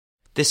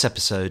This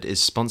episode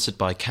is sponsored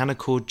by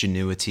Canaccord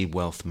Genuity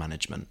Wealth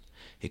Management,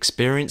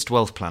 experienced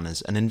wealth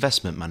planners and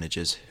investment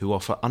managers who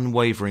offer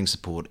unwavering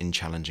support in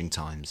challenging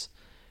times.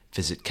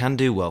 Visit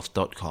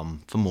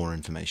candowealth.com for more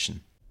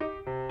information.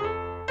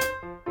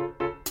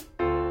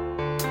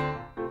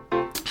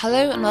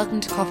 Hello and welcome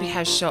to Coffee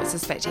House Shots, the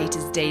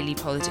Spectator's daily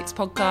politics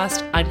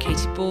podcast. I'm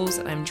Katie Balls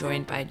and I'm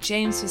joined by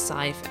James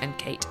Forsyth and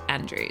Kate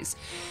Andrews.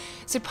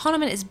 So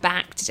Parliament is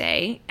back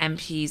today.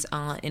 MPs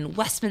are in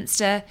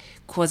Westminster.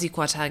 Kwasi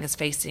Kwarteng is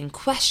facing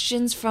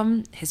questions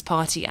from his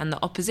party and the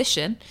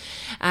opposition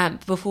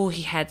before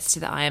he heads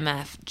to the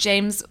IMF.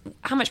 James,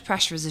 how much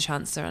pressure is the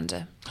Chancellor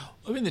under?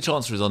 I think the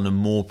Chancellor is under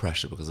more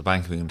pressure because the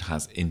Bank of England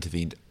has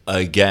intervened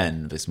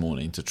again this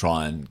morning to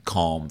try and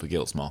calm the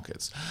gilts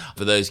markets.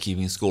 For those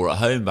keeping score at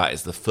home, that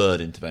is the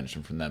third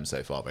intervention from them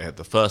so far. They had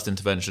the first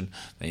intervention,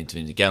 they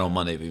intervened again on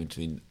Monday, they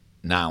intervened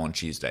now on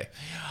Tuesday.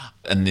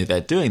 And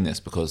they're doing this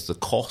because the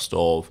cost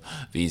of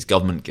these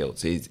government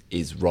gilts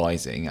is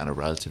rising at a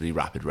relatively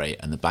rapid rate,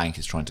 and the bank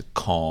is trying to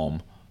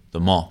calm the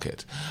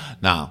market.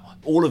 Now,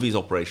 all of these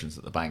operations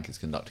that the bank is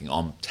conducting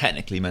are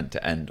technically meant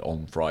to end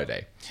on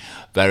Friday.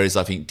 There is,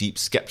 I think, deep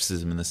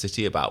scepticism in the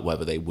city about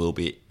whether the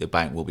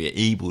bank will be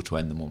able to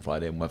end them on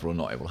Friday and whether or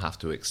not it will have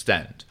to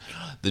extend.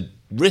 The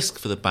risk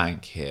for the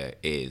bank here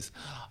is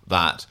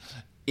that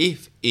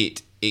if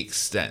it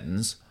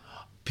extends,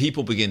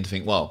 people begin to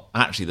think, well,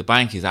 actually, the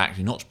bank is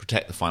actually not to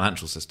protect the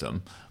financial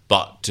system,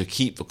 but to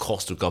keep the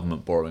cost of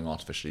government borrowing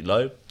artificially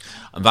low.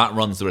 And that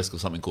runs the risk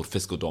of something called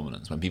fiscal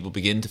dominance, when people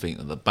begin to think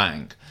that the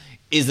bank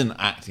isn't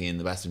acting in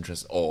the best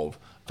interest of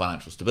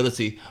financial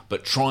stability,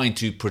 but trying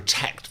to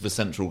protect the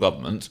central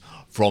government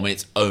from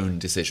its own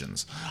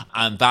decisions.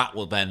 And that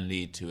will then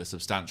lead to a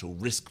substantial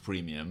risk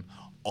premium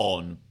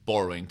on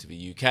borrowing to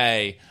the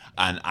UK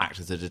and act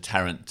as a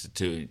deterrent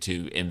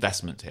to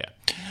investment here.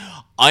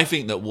 I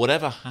think that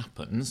whatever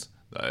happens,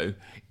 though,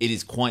 it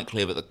is quite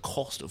clear that the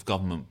cost of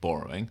government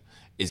borrowing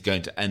is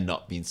going to end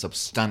up being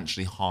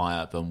substantially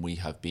higher than we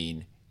have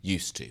been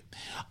used to.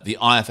 The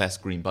IFS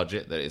Green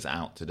Budget that is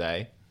out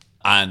today,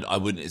 and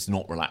it's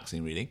not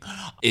relaxing reading,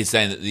 is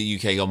saying that the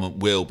UK government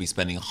will be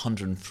spending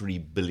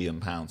 £103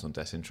 billion on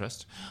debt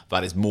interest.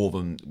 That is more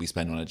than we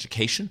spend on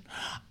education.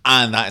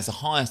 And that is the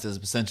highest as a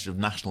percentage of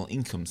national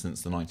income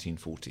since the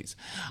 1940s.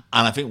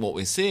 And I think what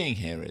we're seeing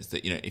here is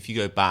that, if you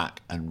go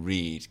back and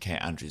read Kate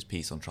Andrews'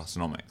 piece on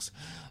Trustonomics,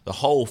 the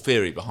whole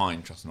theory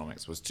behind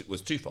Trustonomics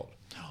was twofold.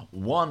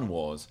 One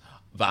was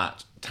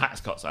that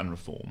tax cuts and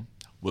reform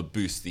would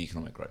boost the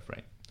economic growth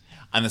rate.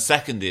 And the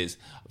second is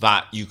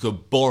that you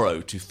could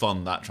borrow to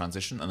fund that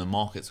transition and the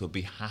markets would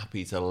be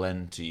happy to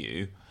lend to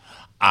you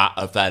at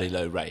a fairly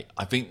low rate.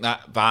 I think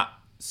that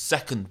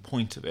second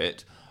point of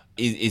it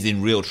is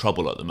in real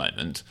trouble at the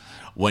moment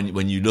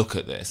when you look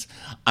at this.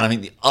 And I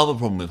think the other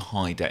problem with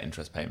high debt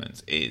interest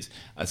payments is,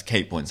 as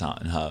Kate points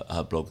out in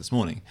her blog this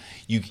morning,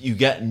 you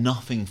get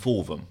nothing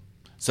for them.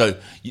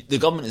 So the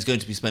government is going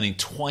to be spending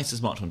twice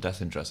as much on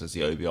debt interest as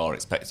the OBR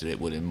expected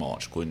it would in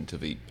March, according to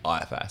the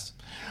IFS.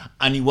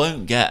 And you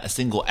won't get a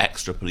single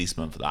extra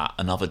policeman for that,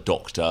 another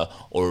doctor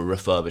or a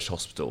refurbished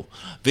hospital.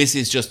 This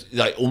is just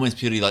almost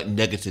purely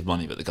negative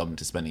money that the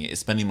government is spending. It is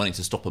spending money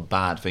to stop a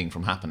bad thing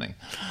from happening.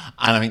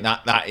 And I think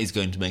that is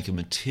going to make a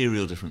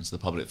material difference to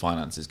the public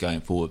finances going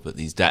forward, but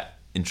these debt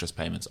interest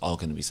payments are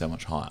going to be so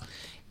much higher.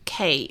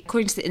 Kate,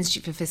 according to the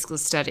Institute for Fiscal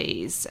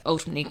Studies,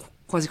 ultimately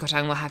Kwasi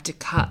Kwarteng will have to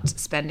cut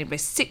spending by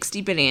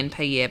 $60 billion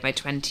per year by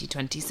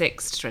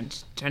 2026 to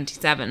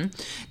 2027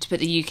 to put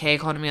the UK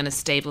economy on a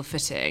stable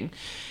footing.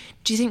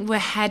 Do you think we're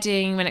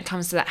heading, when it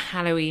comes to that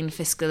Halloween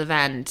fiscal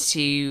event,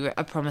 to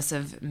a promise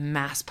of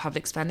mass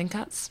public spending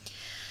cuts?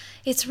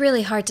 It's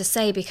really hard to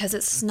say because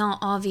it's not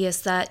obvious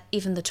that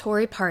even the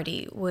Tory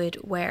party would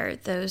wear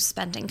those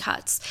spending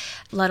cuts,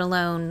 let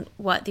alone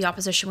what the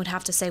opposition would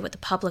have to say, what the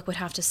public would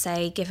have to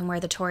say, given where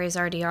the Tories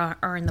already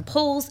are in the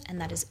polls, and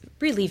that is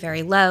really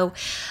very low.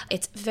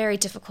 It's very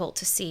difficult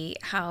to see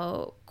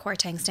how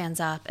Kwarteng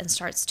stands up and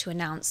starts to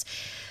announce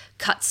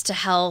cuts to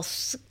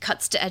health,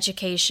 cuts to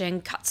education,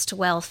 cuts to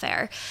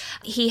welfare.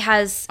 He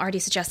has already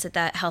suggested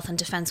that health and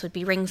defence would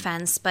be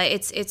ring-fenced, but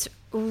it's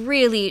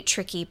really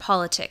tricky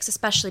politics,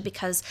 especially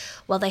because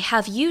while they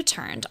have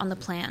U-turned on the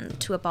plan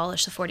to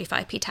abolish the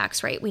 45p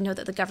tax rate, we know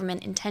that the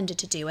government intended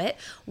to do it,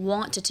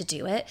 wanted to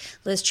do it.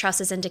 Liz Truss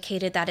has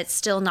indicated that it's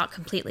still not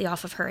completely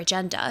off of her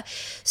agenda.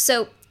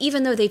 So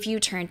even though they've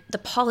U-turned, the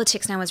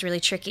politics now is really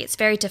tricky. It's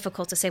very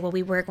difficult to say, well,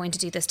 we were going to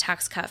do this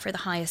tax cut for the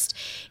highest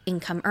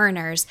income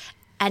earners,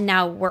 and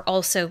now we're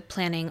also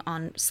planning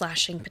on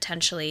slashing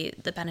potentially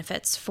the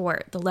benefits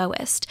for the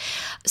lowest.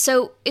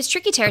 So it's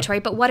tricky territory,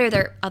 but what are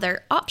their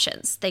other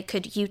options? They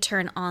could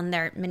U-turn on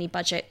their mini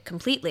budget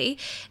completely.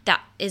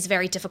 That is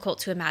very difficult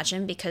to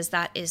imagine because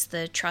that is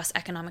the Truss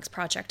economics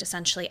project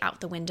essentially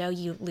out the window.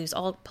 You lose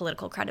all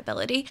political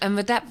credibility. And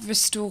would that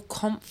restore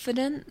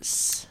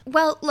confidence?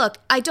 Well, look,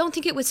 I don't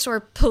think it would restore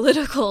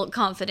political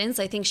confidence.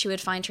 I think she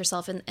would find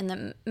herself in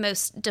the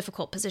most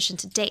difficult position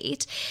to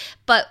date.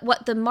 But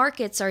what the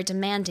markets are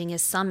demanding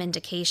is some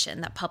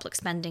indication that public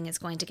spending is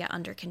going to get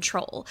under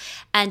control.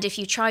 And if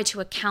you try to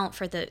account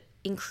for the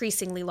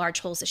increasingly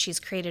large holes that she's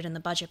created in the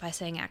budget by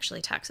saying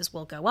actually taxes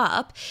will go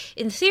up,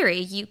 in theory,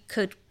 you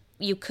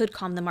could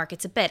calm the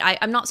markets a bit.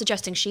 I'm not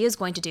suggesting she is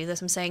going to do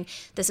this. I'm saying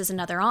this is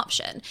another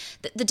option.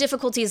 The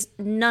difficulty is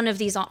none of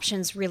these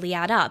options really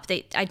add up.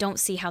 I don't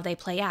see how they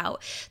play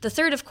out. The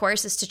third, of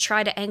course, is to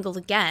try to angle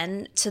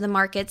again to the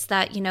markets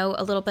that,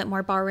 a little bit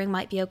more borrowing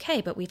might be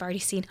okay, but we've already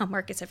seen how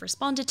markets have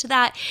responded to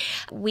that.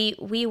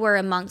 We were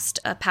amongst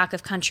a pack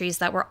of countries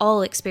that were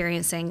all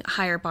experiencing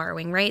higher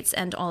borrowing rates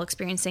and all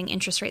experiencing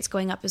interest rates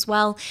going up as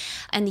well.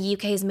 And the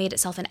UK has made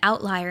itself an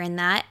outlier in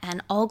that,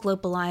 and all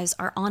global eyes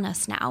are on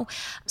us now.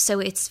 So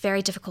it's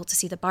very difficult to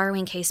see the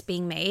borrowing case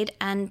being made.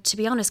 And to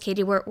be honest,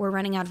 Katie, we're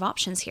running out of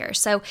options here.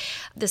 So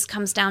this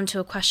comes down to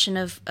a question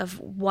of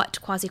what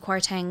Kwasi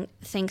Kwarteng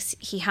thinks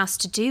he has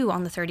to do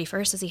on the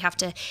 31st. Does he have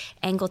to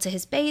angle to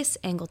his base,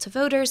 angle to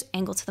voters,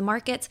 angle to the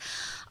markets?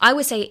 I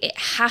would say it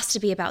has to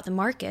be about the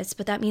markets,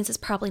 but that means it's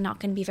probably not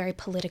going to be very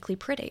politically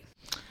pretty.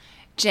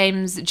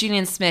 James,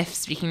 Julian Smith,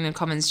 speaking in the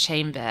Commons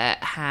chamber,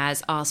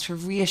 has asked for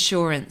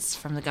reassurance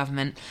from the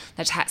government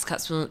that tax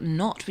cuts will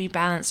not be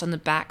balanced on the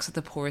backs of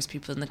the poorest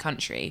people in the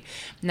country.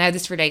 Now,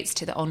 this relates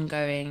to the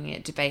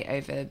ongoing debate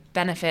over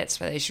benefits,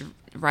 whether they should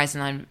rise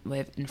in line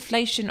with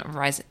inflation or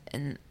rise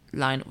in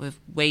line with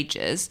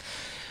wages.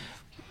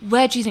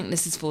 Where do you think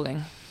this is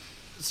falling?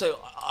 So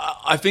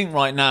I think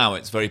right now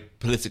it's very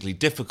politically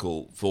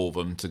difficult for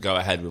them to go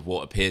ahead with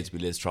what appeared to be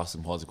Liz Truss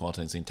and Kwasi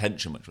Kwarteng's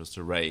intention, which was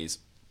to raise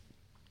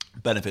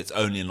benefits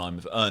only in line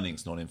with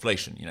earnings, not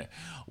inflation.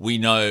 We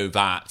know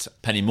that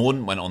Penny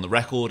Mordaunt went on the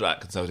record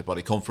at Conservative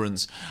Party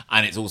conference,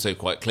 and it's also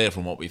quite clear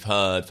from what we've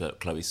heard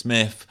that Chloe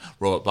Smith,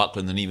 Robert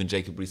Buckland, and even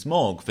Jacob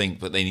Rees-Mogg think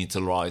that they need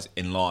to rise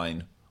in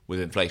line with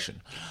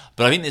inflation.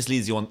 But I think this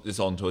leads this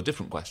on to a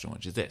different question,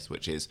 which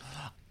is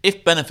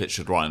if benefits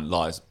should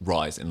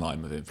rise in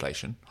line with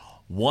inflation,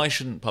 why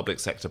shouldn't public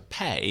sector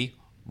pay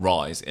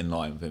rise in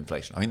line with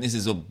inflation? I think this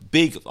is a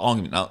big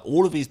argument. Now,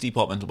 all of these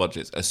departmental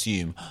budgets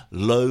assume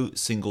low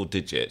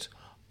single-digit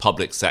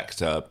public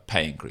sector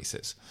pay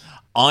increases.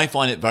 I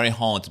find it very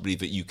hard to believe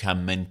that you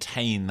can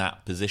maintain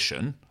that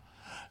position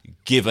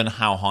given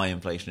how high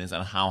inflation is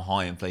and how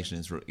high inflation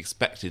is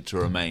expected to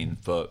remain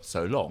for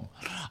so long.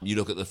 You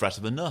look at the threat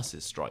of a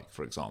nurses' strike,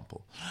 for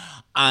example.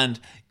 And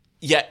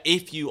yet,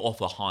 if you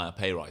offer higher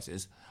pay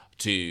rises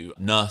to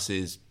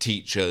nurses,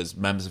 teachers,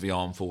 members of the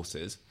armed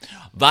forces,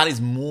 that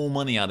is more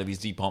money out of these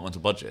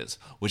departmental budgets,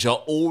 which are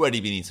already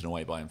being eaten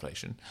away by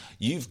inflation.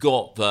 You've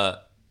got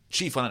the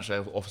Chief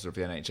Financial Officer of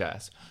the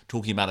NHS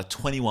talking about a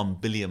 £21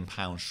 billion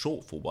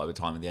shortfall by the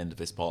time of the end of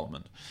this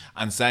Parliament,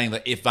 and saying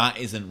that if that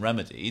isn't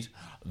remedied,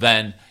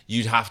 then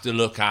you'd have to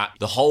look at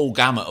the whole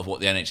gamut of what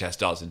the NHS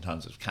does in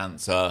terms of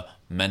cancer,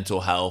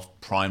 mental health,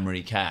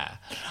 primary care.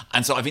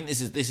 And so I think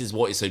this is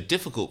what is so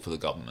difficult for the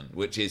government,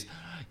 which is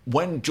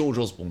when George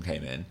Osborne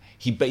came in,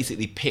 he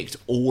basically picked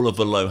all of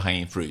the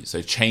low-hanging fruit,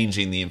 so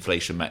changing the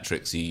inflation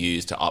metrics you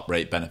use to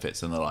uprate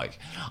benefits and the like.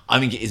 I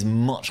think it is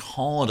much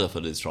harder for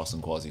Liz Truss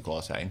and Kwasi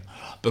Kwarteng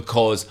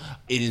because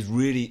it is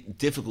really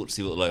difficult to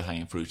see what the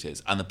low-hanging fruit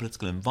is, and the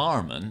political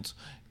environment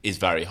is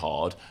very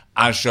hard,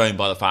 as shown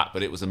by the fact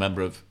that it was a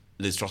member of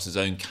Liz Truss's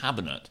own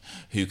cabinet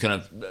who kind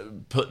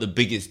of put the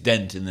biggest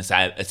dent in this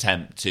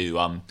attempt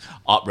to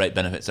uprate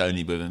benefits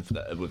only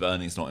with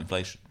earnings, not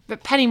inflation.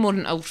 But Penny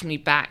Mordaunt ultimately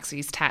backs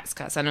these tax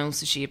cuts, and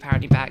also she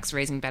apparently backs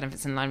raising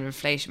benefits in line with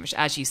inflation, which,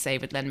 as you say,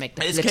 would then make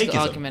the political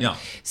argument. Yeah.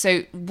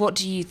 So what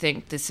do you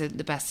think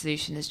the best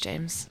solution is,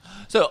 James?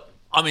 So,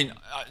 I mean,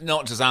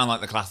 not to sound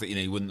like the classic,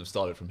 you wouldn't have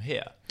started from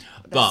here.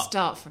 Let's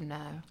start from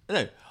now.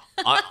 No.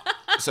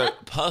 So,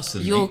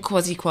 personally... You're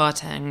Kwasi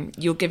Kwarteng.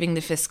 You're giving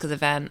the fiscal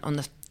event on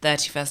the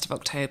 31st of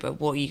October.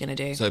 What are you going to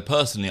do? So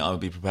personally, I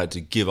would be prepared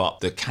to give up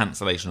the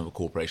cancellation of a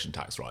corporation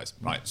tax rise.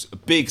 Right, it's a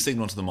big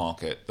signal to the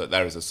market that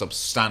there is a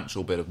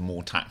substantial bit of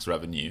more tax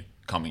revenue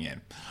coming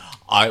in.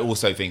 I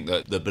also think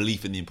that the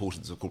belief in the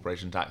importance of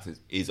corporation taxes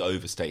is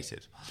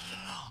overstated.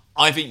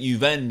 I think you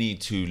then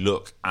need to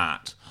look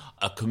at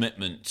a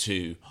commitment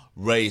to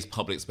raise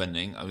public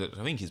spending, I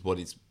think is what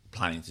he's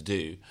planning to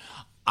do,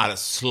 at a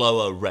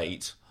slower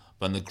rate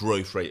than the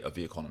growth rate of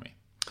the economy.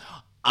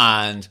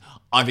 And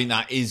I think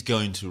that is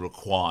going to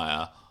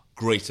require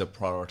greater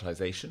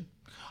prioritisation.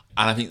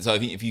 And I think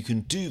if you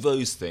can do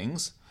those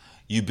things,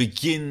 you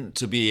begin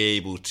to be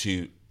able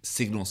to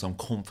signal some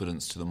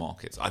confidence to the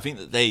markets. I think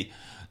that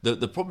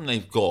the problem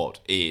they've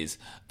got is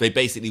they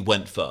basically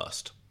went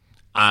first.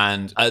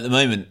 And at the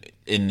moment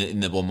in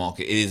the bond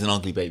market, it is an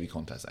ugly baby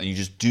contest. And you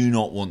just do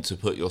not want to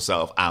put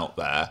yourself out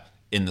there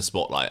in the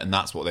spotlight. And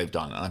that's what they've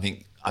done. And I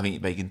think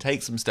if they can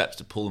take some steps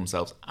to pull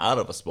themselves out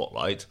of a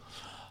spotlight,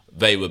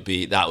 that would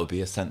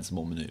be a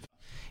sensible manoeuvre.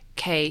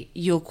 Kate,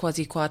 you're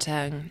Kwasi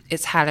Kwarteng.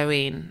 It's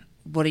Halloween.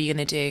 What are you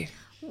going to do?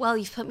 Well,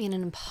 you've put me in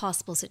an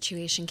impossible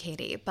situation,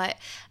 Katie, but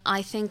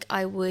I think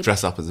I would...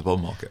 Dress up as a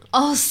bond market.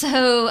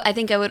 Also, I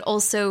think I would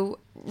also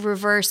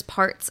reverse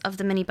parts of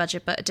the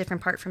mini-budget, but a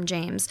different part from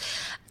James.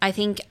 I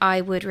think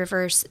I would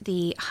reverse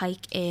the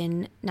hike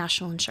in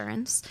national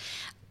insurance,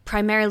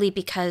 primarily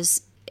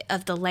because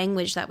of the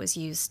language that was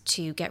used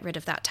to get rid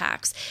of that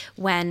tax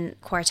when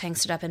Kwarteng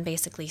stood up and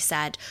basically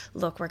said,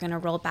 look, we're going to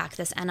roll back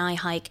this NI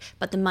hike,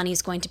 but the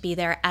money's going to be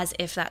there as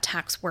if that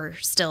tax were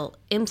still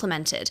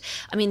implemented.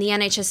 I mean, the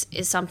NHS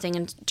is something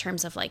in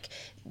terms of like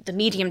the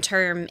medium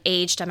term,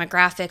 age,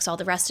 demographics, all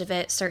the rest of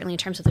it, certainly in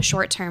terms of the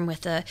short term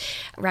with the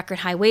record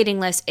high waiting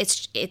list,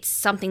 it's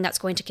something that's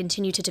going to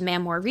continue to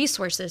demand more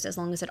resources as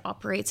long as it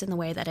operates in the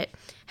way that it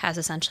has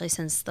essentially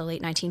since the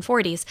late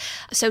 1940s.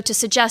 So to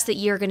suggest that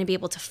you're going to be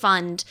able to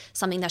fund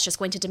something that's just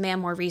going to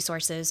demand more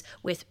resources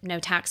with no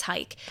tax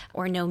hike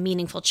or no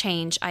meaningful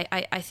change,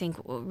 I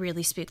think will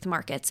really spook the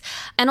markets.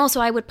 And also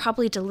I would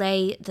probably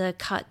delay the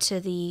cut to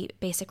the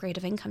basic rate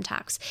of income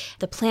tax.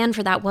 The plan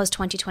for that was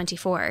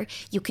 2024.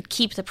 You could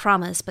keep the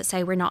promise, but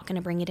say we're not going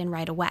to bring it in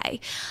right away.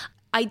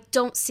 I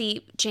don't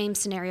see James'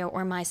 scenario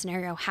or my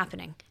scenario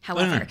happening,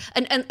 however,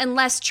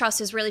 unless Truss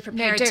is really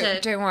prepared to...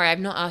 Don't worry, I've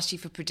not asked you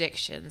for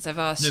predictions. I've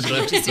asked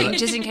you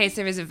just in case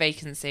there is a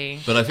vacancy.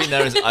 But I think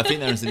there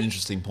is an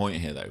interesting point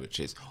here, though, which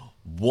is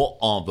what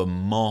are the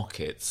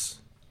markets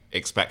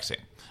expecting?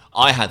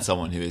 I had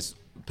someone who is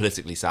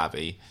politically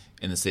savvy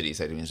in the city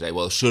say to me today,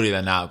 well, surely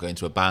they're now going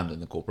to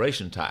abandon the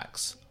corporation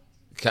tax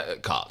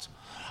cut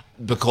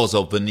because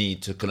of the need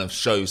to kind of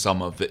show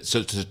some of it,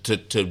 so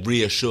to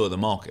reassure the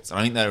markets. And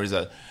I think there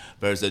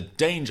is a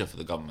danger for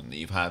the government that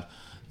you've had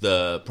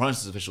the Prime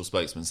Minister's official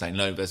spokesman saying,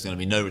 no, there's going to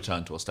be no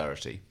return to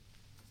austerity.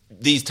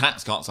 These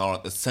tax cuts are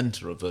at the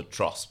centre of the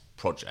Truss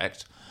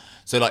project.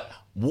 So, like,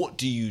 what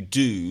do you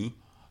do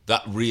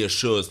that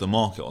reassures the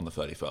market on the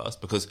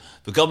 31st? Because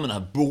the government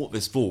have brought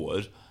this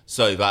forward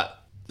so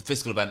that the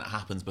fiscal event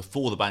happens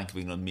before the Bank of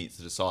England meets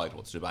to decide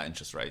what to do about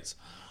interest rates.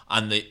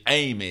 And the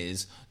aim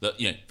is that,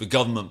 you know, the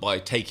government, by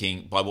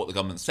what the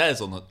government says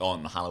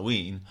on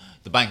Halloween,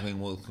 the Bank of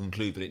England will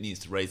conclude that it needs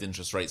to raise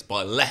interest rates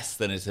by less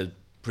than it had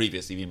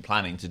previously been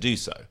planning to do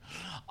so.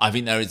 I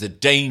think there is a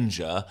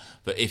danger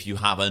that if you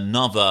have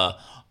another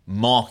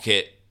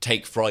market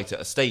take fright at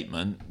a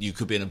statement, you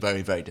could be in a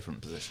very, very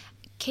different position.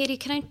 Katie,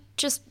 can I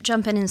just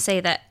jump in and say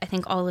that I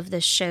think all of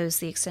this shows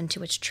the extent to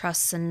which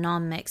Truss and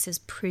non-mix is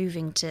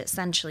proving to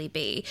essentially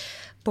be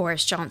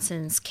Boris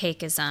Johnson's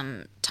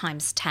cakeism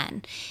times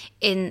 10,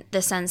 in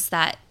the sense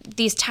that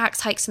these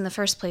tax hikes in the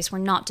first place were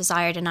not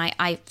desired and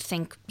I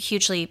think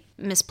hugely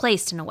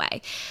misplaced in a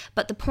way.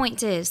 But the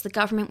point is the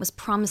government was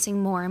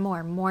promising more and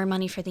more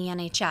money for the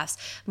NHS,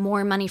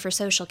 more money for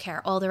social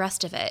care, all the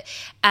rest of it.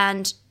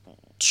 And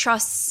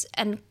Truss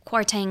and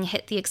Kwarteng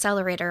hit the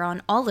accelerator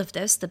on all of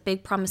this, the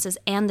big promises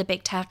and the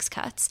big tax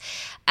cuts,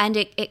 and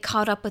it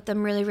caught up with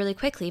them really, really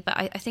quickly. But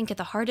I think at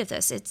the heart of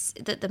this, it's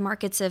that the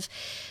markets have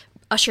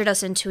ushered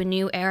us into a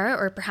new era,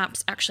 or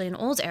perhaps actually an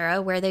old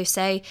era, where they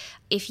say,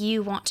 if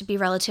you want to be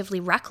relatively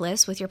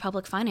reckless with your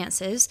public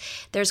finances,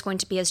 there's going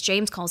to be, as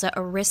James calls it,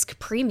 a risk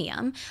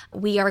premium.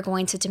 We are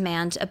going to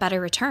demand a better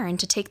return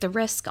to take the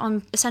risk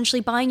on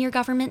essentially buying your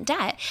government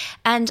debt.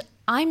 And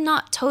I'm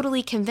not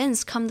totally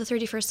convinced come the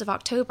 31st of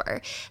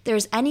October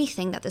there's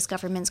anything that this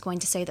government's going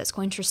to say that's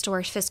going to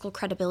restore fiscal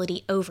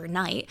credibility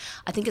overnight.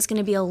 I think it's going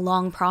to be a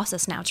long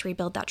process now to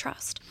rebuild that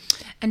trust.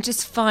 And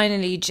just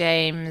finally,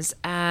 James,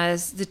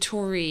 as the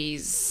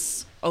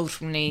Tories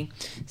ultimately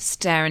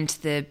stare into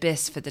the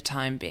abyss for the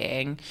time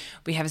being,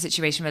 we have a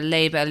situation where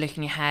Labour are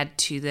looking ahead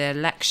to the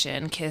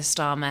election. Keir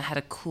Starmer had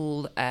a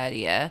call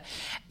earlier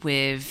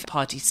with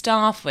party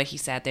staff where he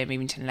said they're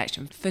moving to an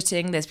election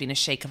footing. There's been a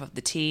shake-up of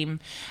the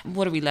team.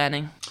 What are we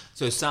learning?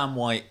 So Sam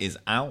White is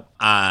out,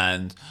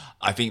 and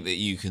I think that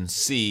you can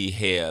see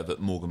here that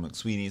Morgan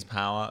McSweeney's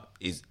power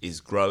is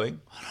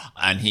growing,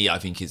 and he, I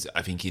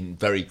think in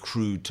very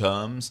crude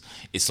terms,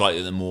 is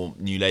slightly the more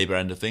New Labour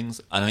end of things.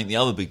 And I think the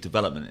other big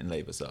development in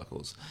Labour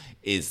circles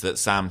is that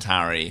Sam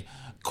Tarry,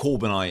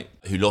 Corbynite,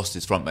 who lost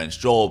his frontbench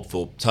job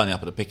for turning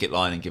up at a picket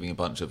line and giving a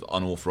bunch of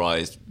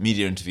unauthorised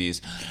media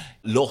interviews,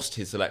 lost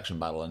his selection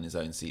battle in his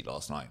own seat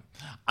last night.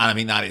 And I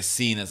mean, that is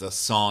seen as a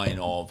sign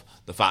of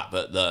the fact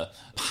that the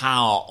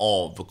power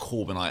of the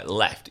Corbynite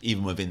left,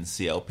 even within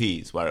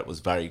CLPs, where it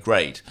was very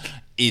great,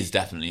 is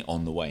definitely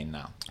on the wane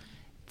now.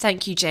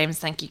 Thank you, James.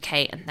 Thank you,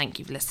 Kate. And thank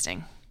you for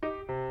listening.